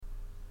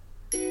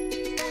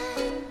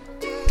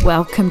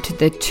Welcome to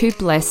the Too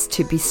Blessed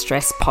to Be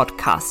Stressed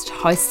podcast,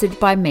 hosted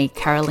by me,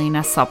 Carolina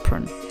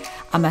Sopran.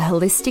 I'm a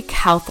holistic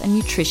health and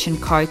nutrition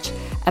coach,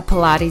 a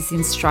Pilates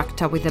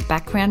instructor with a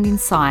background in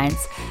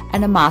science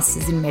and a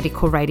master's in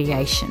medical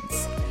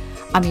radiations.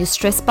 I'm your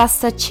stress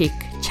buster chick,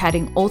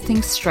 chatting all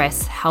things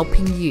stress,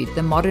 helping you,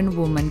 the modern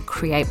woman,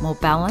 create more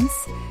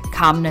balance,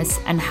 calmness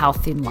and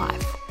health in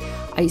life.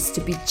 I used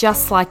to be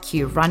just like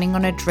you, running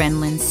on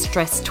adrenaline,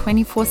 stressed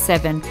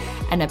 24/7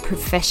 and a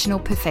professional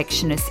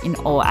perfectionist in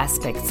all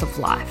aspects of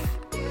life.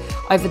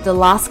 Over the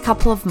last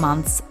couple of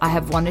months, I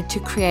have wanted to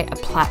create a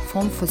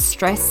platform for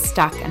stressed,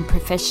 stuck and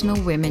professional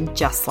women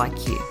just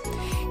like you,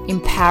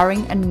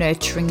 empowering and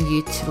nurturing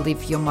you to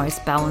live your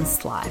most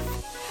balanced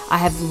life. I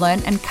have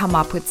learned and come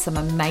up with some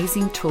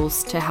amazing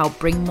tools to help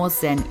bring more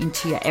Zen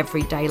into your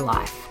everyday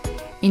life.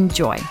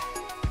 Enjoy.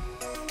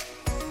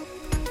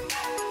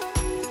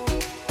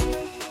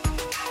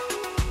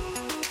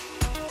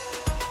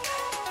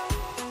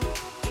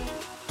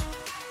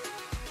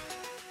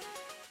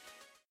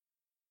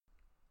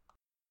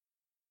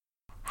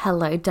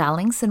 Hello,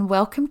 darlings, and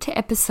welcome to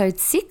episode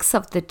 6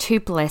 of the Too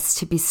Blessed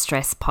to Be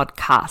Stressed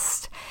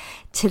podcast.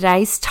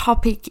 Today's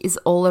topic is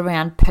all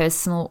around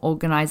personal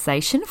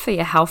organization for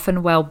your health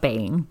and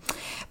well-being.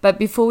 But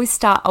before we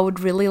start, I would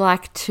really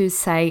like to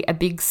say a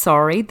big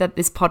sorry that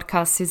this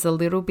podcast is a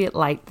little bit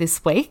late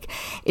this week.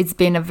 It's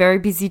been a very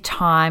busy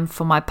time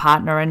for my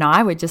partner and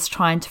I. We're just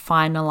trying to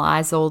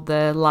finalize all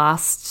the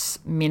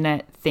last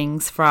minute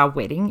things for our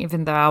wedding,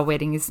 even though our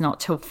wedding is not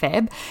till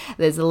Feb.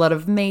 There's a lot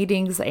of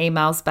meetings,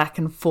 emails back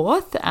and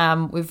forth.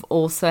 We've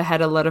also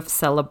had a lot of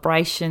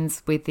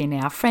celebrations within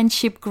our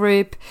friendship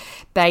group,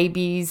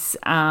 babies,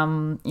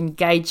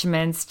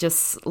 engagements,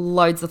 just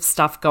loads of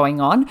stuff going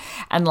on.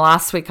 And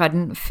last week I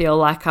didn't feel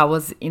like I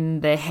was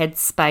in the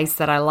headspace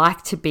that I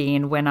like to be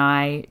in when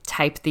I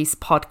tape this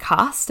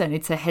podcast, and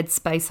it's a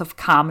headspace of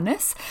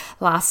calmness.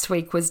 Last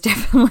week was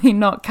definitely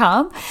not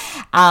calm,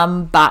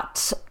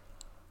 but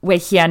we're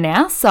here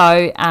now,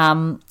 so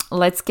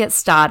let's get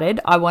started.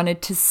 I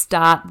wanted to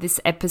start this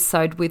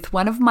episode with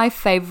one of my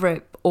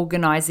favorite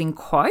organizing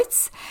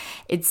quotes.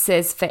 It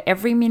says, "For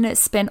every minute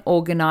spent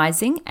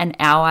organizing, an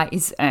hour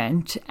is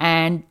earned."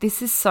 And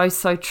this is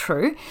so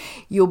true.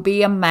 You'll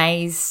be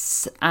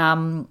amazed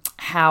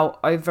how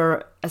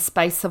over a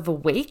space of a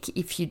week,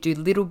 if you do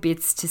little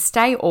bits to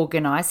stay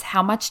organized,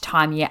 how much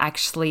time you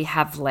actually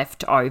have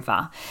left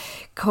over.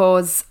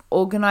 Because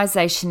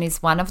organization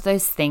is one of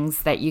those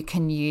things that you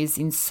can use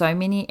in so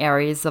many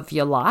areas of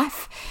your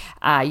life,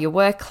 your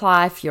work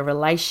life, your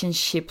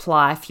relationship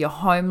life, your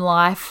home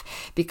life,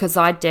 because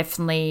I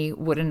definitely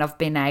wouldn't have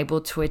been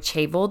able to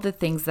achieve all the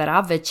things that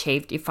I've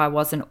achieved if I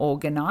wasn't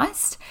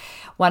organized.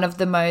 One of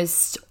the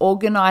most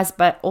organized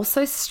but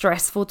also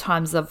stressful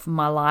times of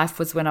my life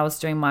was when I was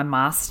doing my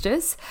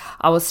master's.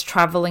 I was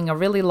traveling a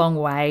really long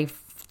way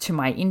to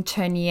my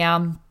intern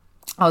year.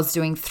 I was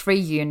doing 3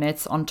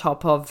 units on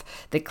top of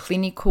the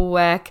clinical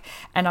work,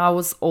 and I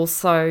was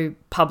also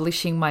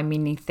publishing my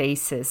mini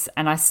thesis,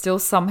 and I still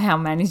somehow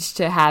managed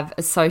to have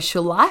a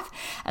social life.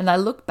 And I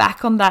look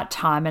back on that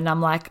time and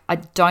I'm like, I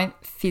don't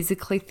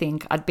physically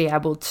think I'd be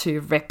able to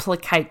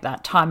replicate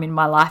that time in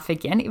my life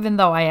again, even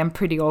though I am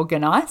pretty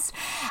organized.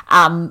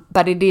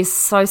 But it is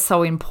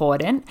so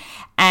important,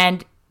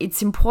 and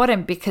it's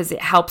important because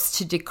it helps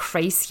to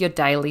decrease your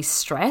daily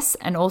stress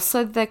and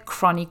also the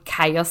chronic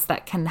chaos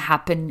that can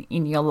happen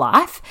in your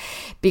life,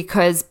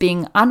 because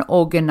being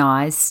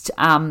unorganized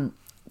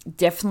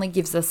definitely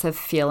gives us a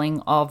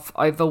feeling of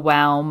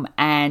overwhelm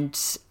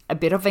and a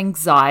bit of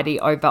anxiety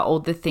over all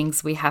the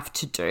things we have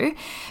to do,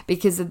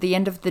 because at the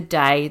end of the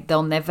day,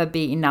 there'll never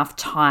be enough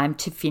time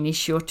to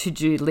finish your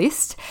to-do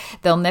list.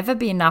 There'll never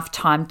be enough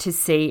time to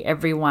see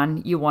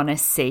everyone you want to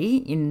see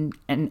in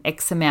an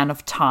X amount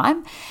of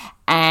time.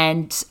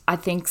 And I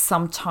think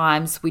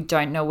sometimes we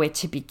don't know where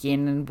to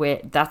begin,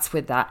 and that's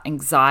where that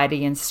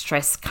anxiety and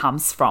stress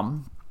comes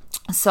from.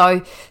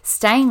 So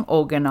staying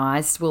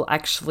organized will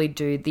actually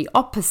do the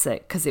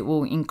opposite, because it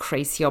will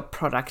increase your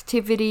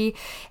productivity.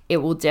 It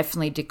will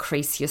definitely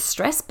decrease your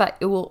stress, but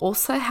it will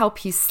also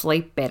help you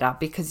sleep better,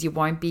 because you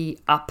won't be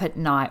up at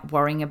night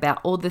worrying about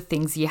all the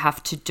things you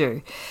have to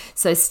do.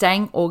 So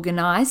staying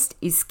organized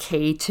is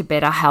key to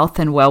better health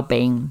and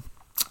well-being.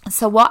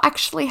 So what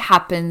actually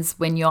happens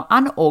when you're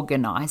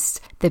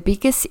unorganized? The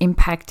biggest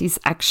impact is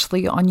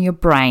actually on your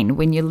brain.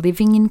 When you're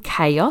living in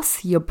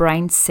chaos, your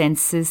brain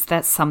senses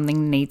that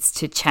something needs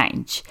to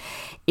change.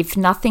 If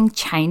nothing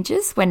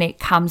changes when it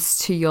comes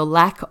to your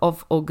lack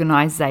of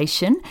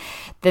organization,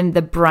 then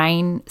the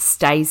brain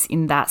stays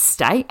in that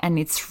state, and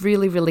it's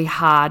really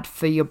hard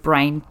for your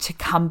brain to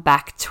come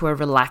back to a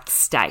relaxed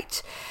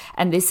state.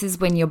 And this is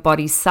when your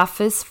body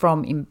suffers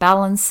from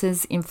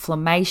imbalances,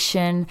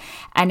 inflammation,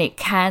 and it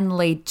can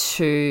lead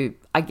to,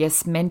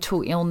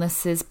 mental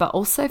illnesses, but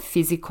also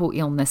physical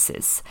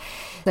illnesses.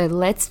 So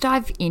let's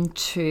dive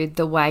into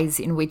the ways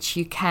in which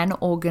you can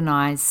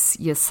organize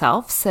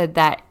yourself so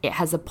that it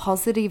has a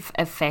positive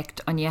effect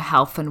on your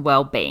health and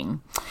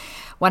well-being.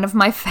 One of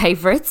my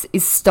favorites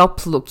is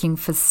stop looking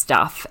for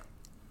stuff.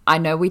 I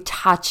know we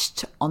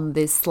touched on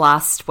this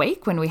last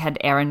week when we had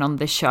Erin on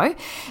the show,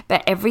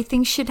 but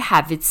everything should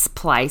have its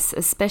place,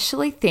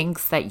 especially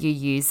things that you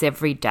use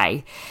every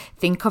day.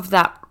 Think of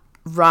that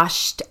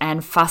rushed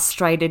and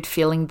frustrated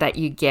feeling that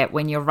you get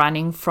when you're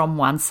running from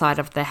one side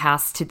of the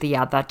house to the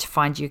other to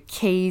find your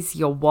keys,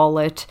 your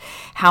wallet.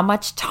 How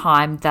much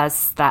time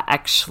does that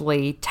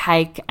actually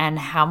take, and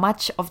how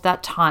much of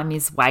that time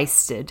is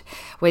wasted?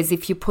 Whereas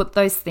if you put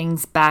those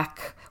things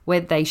back where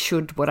they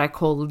should, what I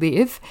call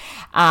live,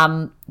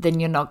 then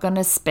you're not going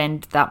to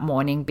spend that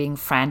morning being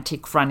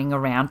frantic, running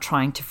around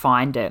trying to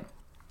find it.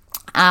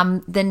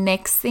 The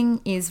next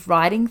thing is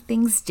writing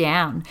things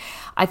down.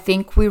 I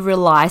think we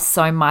rely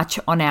so much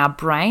on our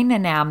brain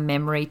and our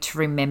memory to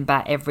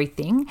remember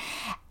everything,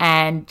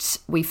 and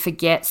we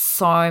forget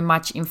so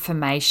much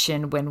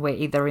information when we're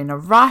either in a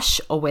rush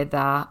or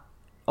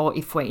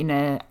if we're in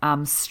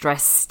a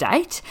stress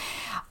state.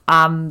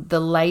 The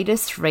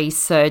latest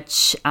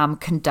research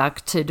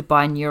conducted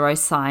by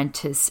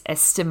neuroscientists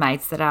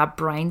estimates that our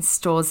brain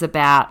stores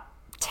about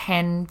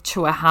 10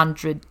 to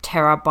 100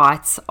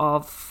 terabytes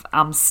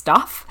of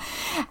stuff.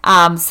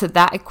 So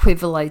that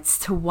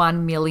equivalates to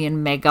 1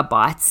 million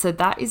megabytes. So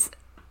that is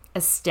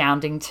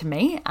astounding to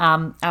me.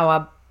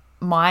 Our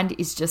mind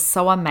is just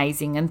so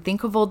amazing, and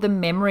think of all the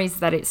memories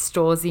that it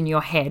stores in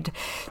your head.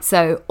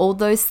 So all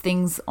those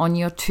things on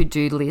your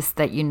to-do list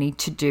that you need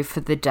to do for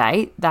the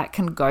day, that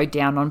can go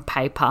down on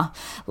paper.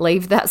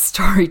 Leave that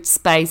storage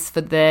space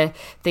for the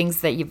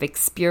things that you've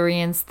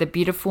experienced, the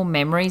beautiful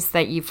memories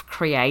that you've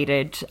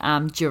created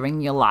during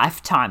your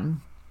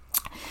lifetime.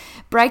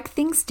 Break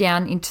things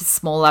down into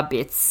smaller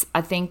bits.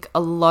 I think a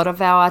lot of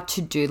our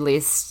to-do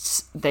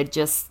lists,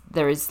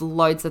 there is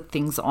loads of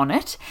things on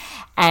it.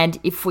 And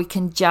if we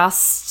can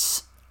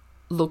just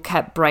look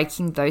at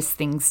breaking those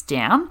things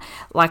down,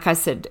 like I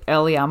said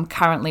earlier, I'm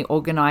currently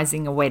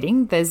organizing a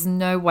wedding. There's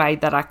no way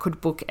that I could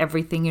book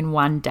everything in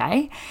one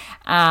day.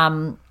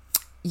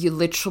 You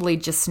literally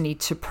just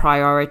need to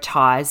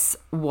prioritize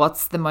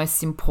what's the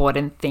most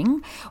important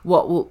thing,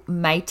 what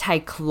may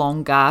take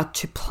longer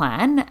to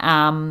plan.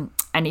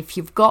 And if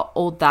you've got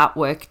all that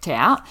worked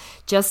out,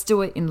 just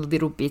do it in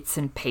little bits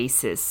and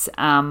pieces.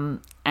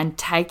 And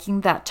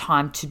taking that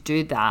time to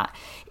do that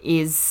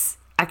is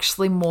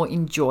actually more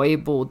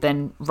enjoyable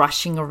than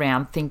rushing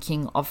around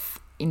thinking of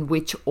in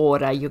which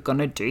order you're going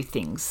to do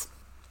things.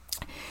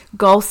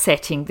 Goal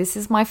setting. This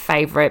is my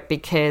favorite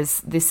because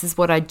this is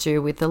what I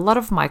do with a lot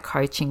of my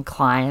coaching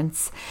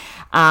clients.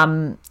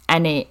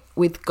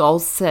 With goal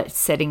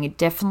setting, it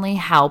definitely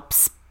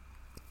helps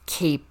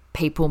keep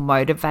people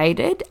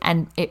motivated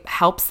and it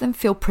helps them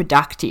feel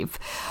productive.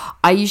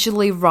 I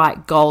usually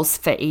write goals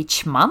for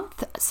each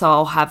month. So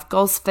I'll have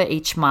goals for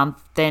each month,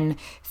 then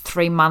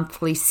 3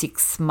 monthly,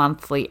 6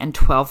 monthly, and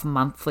 12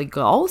 monthly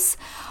goals.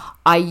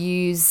 I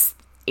use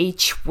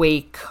each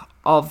week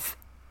of,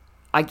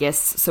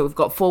 so we've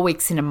got 4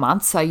 weeks in a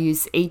month. So I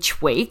use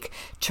each week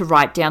to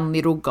write down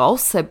little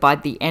goals. So by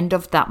the end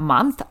of that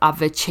month,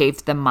 I've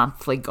achieved the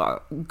monthly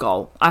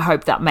goal. I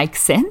hope that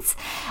makes sense.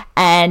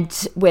 And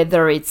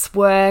whether it's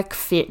work,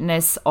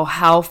 fitness, or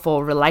health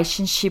or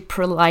relationship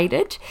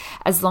related,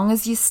 as long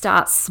as you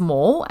start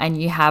small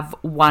and you have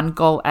one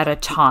goal at a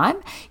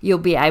time, you'll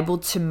be able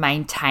to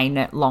maintain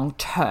it long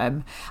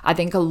term. I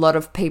think a lot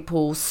of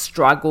people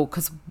struggle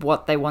because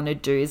what they want to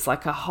do is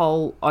like a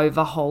whole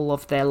overhaul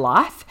of their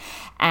life.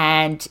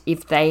 And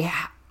if they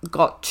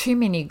got too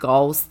many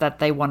goals that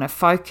they want to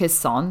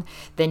focus on,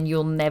 then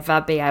you'll never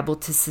be able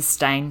to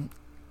sustain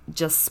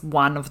just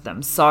one of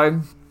them.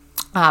 So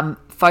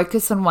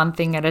focus on one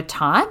thing at a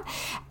time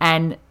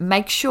and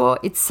make sure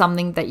it's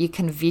something that you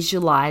can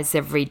visualize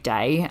every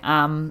day.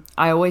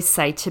 I always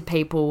say to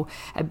people,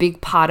 a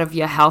big part of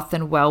your health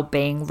and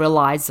well-being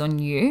relies on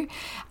you.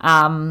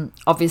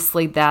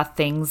 Obviously, there are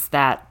things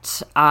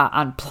that are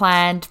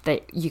unplanned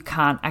that you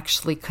can't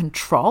actually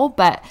control,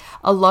 but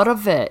a lot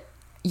of it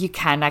you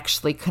can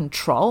actually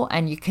control,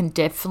 and you can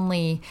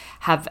definitely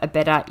have a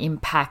better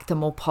impact, a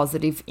more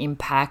positive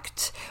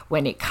impact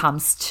when it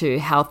comes to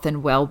health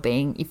and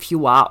well-being if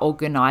you are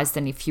organized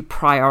and if you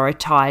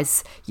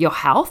prioritize your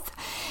health.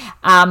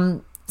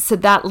 So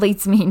that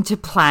leads me into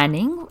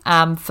planning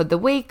for the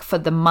week, for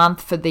the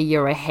month, for the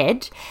year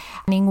ahead.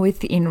 Planning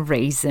within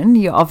reason.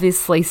 You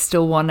obviously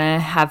still want to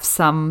have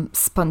some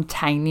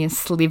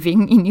spontaneous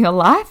living in your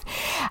life,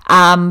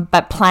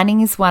 but planning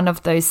is one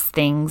of those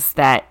things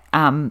that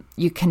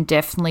you can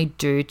definitely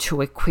do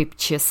to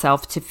equip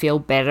yourself to feel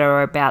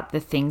better about the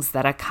things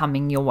that are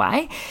coming your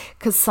way.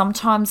 Because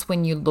sometimes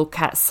when you look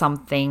at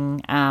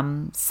something,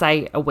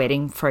 say a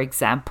wedding, for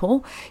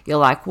example, you're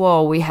like,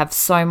 whoa, we have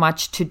so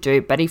much to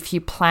do. But if you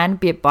plan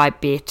bit by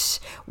bit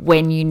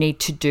when you need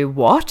to do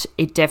what,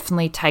 it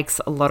definitely takes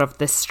a lot of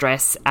the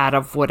stress out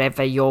of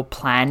whatever you're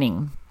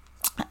planning.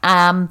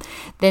 The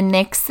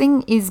next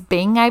thing is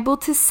being able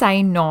to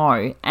say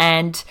no.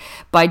 And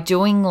by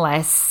doing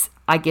less,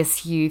 I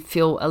guess you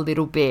feel a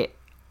little bit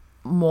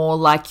more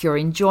like you're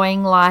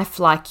enjoying life,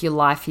 like your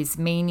life is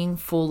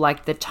meaningful,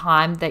 like the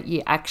time that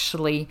you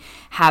actually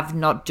have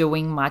not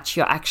doing much,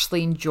 you're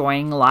actually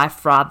enjoying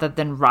life rather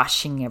than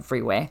rushing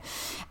everywhere.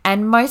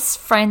 And most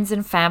friends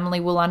and family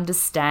will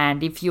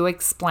understand. If you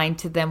explain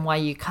to them why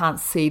you can't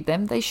see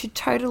them, they should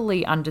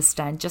totally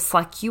understand, just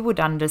like you would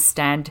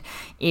understand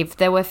if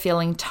they were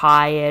feeling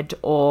tired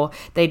or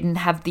they didn't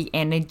have the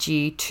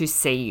energy to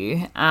see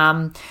you.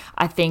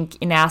 I think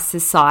in our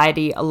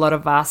society, a lot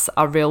of us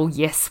are real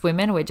yes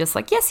women. We're just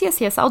like,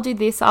 yes, I'll do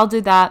this, I'll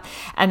do that.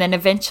 And then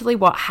eventually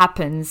what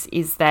happens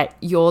is that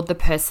you're the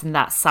person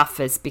that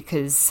suffers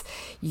because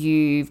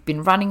you've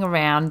been running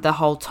around the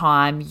whole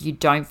time. You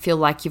don't feel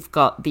like you've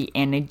got the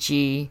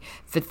energy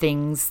for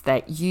things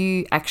that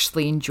you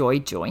actually enjoy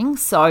doing.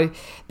 So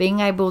being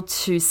able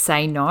to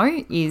say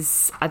no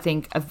is, I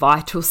think, a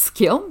vital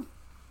skill.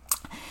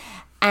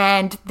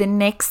 And the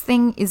next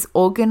thing is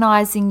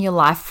organizing your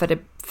life for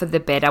the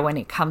better when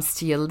it comes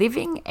to your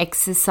living,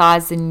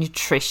 exercise, and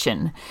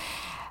nutrition.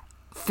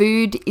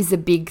 Food is a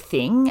big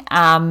thing,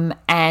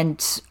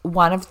 and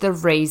one of the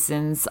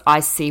reasons I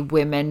see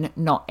women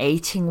not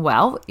eating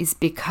well is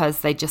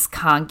because they just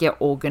can't get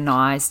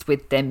organized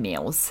with their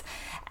meals.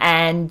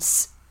 And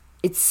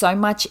it's so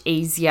much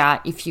easier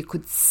if you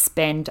could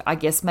spend, I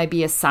guess,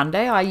 maybe a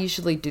Sunday. I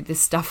usually do this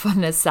stuff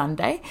on a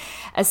Sunday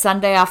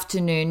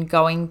afternoon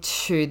going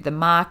to the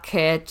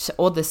market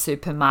or the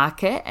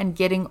supermarket and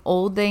getting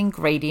all the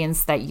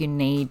ingredients that you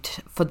need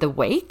for the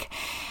week.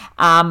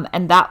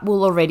 And that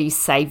will already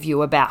save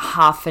you about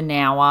half an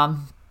hour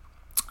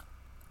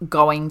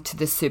going to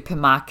the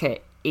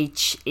supermarket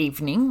each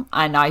evening.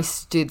 And I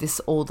used to do this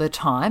all the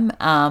time.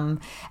 And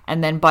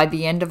then by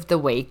the end of the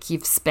week,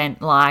 you've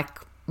spent like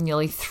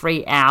nearly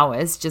 3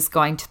 hours just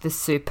going to the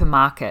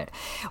supermarket.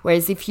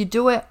 Whereas if you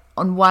do it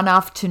on one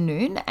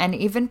afternoon and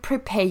even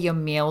prepare your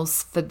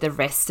meals for the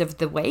rest of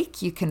the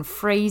week, you can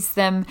freeze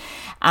them.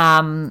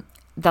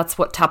 That's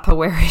what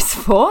Tupperware is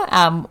for.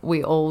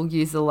 We all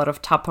use a lot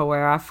of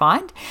Tupperware, I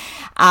find.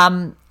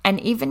 And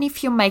even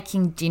if you're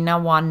making dinner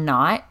one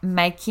night,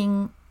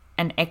 making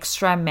an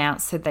extra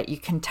amount so that you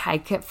can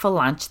take it for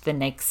lunch the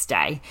next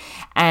day.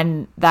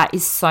 And that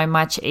is so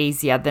much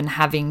easier than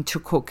having to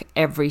cook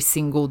every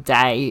single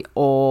day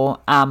or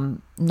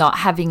not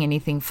having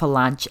anything for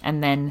lunch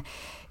and then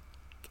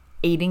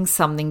eating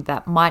something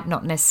that might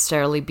not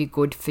necessarily be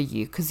good for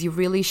you, because you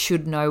really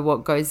should know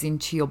what goes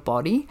into your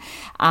body.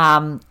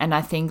 And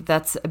I think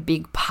that's a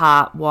big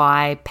part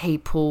why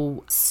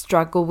people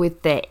struggle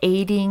with their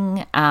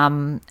eating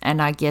and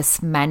I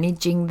guess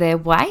managing their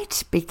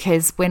weight,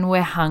 because when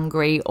we're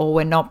hungry or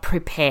we're not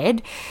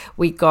prepared,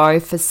 we go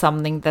for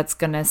something that's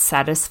going to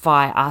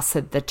satisfy us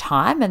at the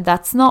time, and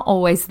that's not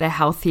always the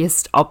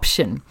healthiest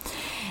option.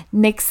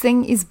 Next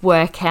thing is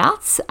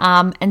workouts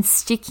and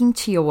sticking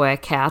to your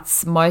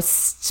workouts.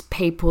 Most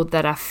people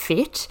that are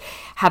fit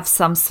have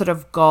some sort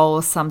of goal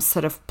or some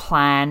sort of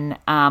plan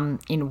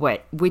in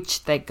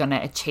which they're going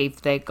to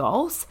achieve their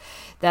goals.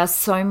 There are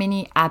so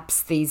many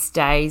apps these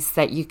days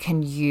that you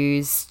can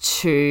use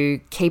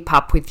to keep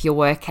up with your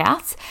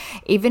workouts.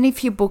 Even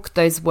if you book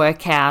those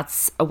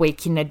workouts a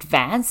week in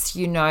advance,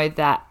 you know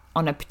that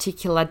on a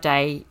particular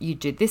day, you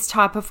do this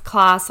type of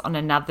class. On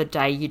another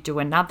day, you do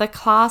another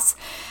class.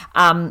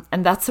 And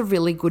that's a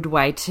really good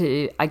way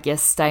to, I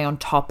guess, stay on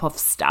top of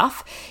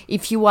stuff.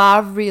 If you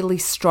are really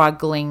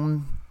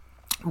struggling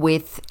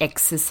with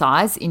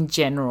exercise in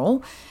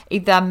general,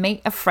 either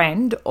meet a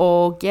friend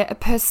or get a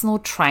personal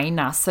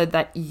trainer so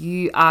that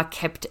you are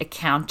kept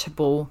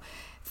accountable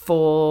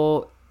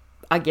for,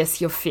 I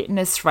guess, your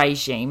fitness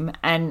regime.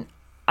 And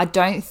I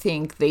don't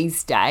think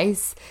these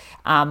days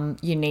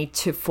you need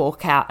to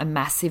fork out a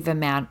massive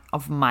amount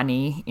of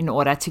money in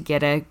order to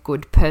get a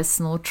good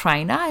personal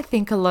trainer. I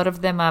think a lot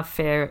of them are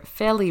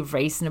fairly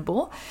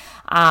reasonable.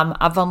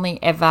 I've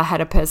only ever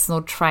had a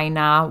personal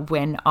trainer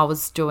when I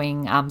was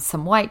doing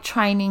some weight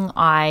training.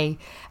 I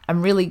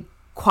am really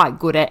quite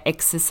good at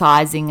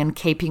exercising and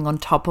keeping on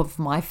top of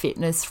my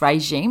fitness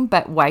regime,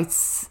 but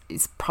weights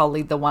is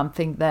probably the one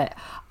thing that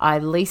I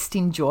least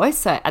enjoy.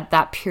 So at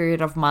that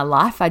period of my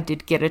life, I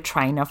did get a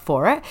trainer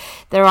for it.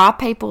 There are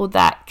people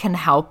that can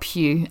help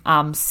you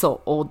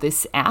sort all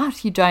this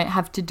out. You don't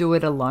have to do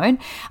it alone.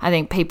 I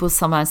think people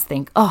sometimes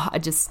think, I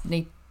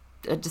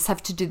just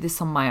have to do this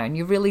on my own.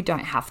 You really don't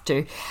have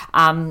to.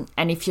 And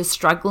if you're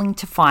struggling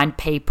to find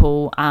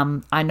people,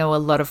 I know a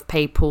lot of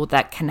people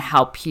that can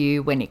help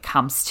you when it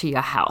comes to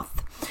your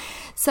health.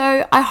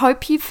 So I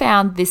hope you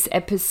found this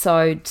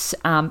episode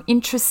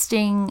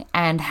interesting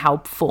and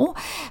helpful.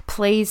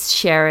 Please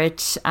share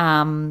it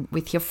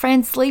with your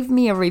friends. Leave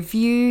me a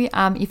review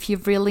if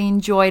you've really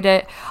enjoyed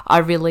it. I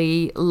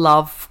really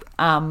love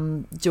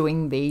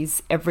doing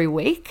these every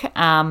week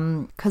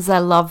because I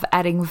love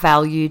adding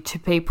value to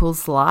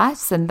people's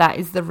lives, and that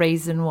is the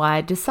reason why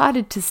I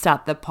decided to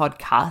start the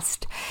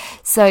podcast.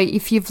 So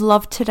if you've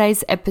loved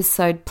today's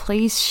episode,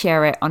 please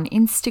share it on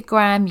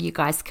Instagram. You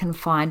guys can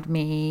find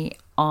me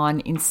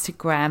on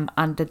Instagram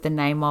under the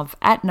name of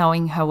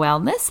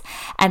 @KnowingHerWellness,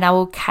 and I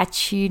will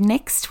catch you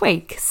next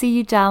week. See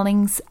you,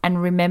 darlings,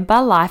 and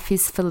remember, life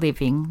is for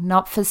living,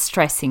 not for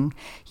stressing.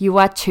 You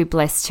are too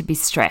blessed to be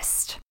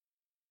stressed.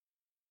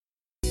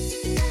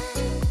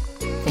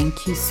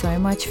 Thank you so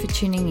much for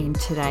tuning in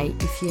today.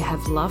 If you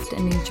have loved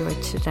and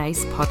enjoyed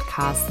today's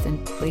podcast,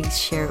 then please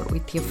share it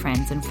with your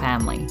friends and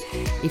family.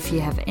 If you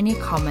have any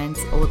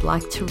comments or would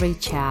like to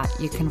reach out,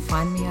 you can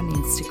find me on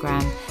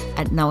Instagram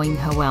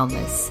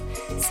 @KnowingHerWellness.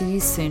 See you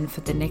soon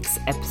for the next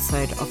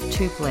episode of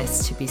Too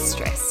Blessed to be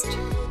Stressed.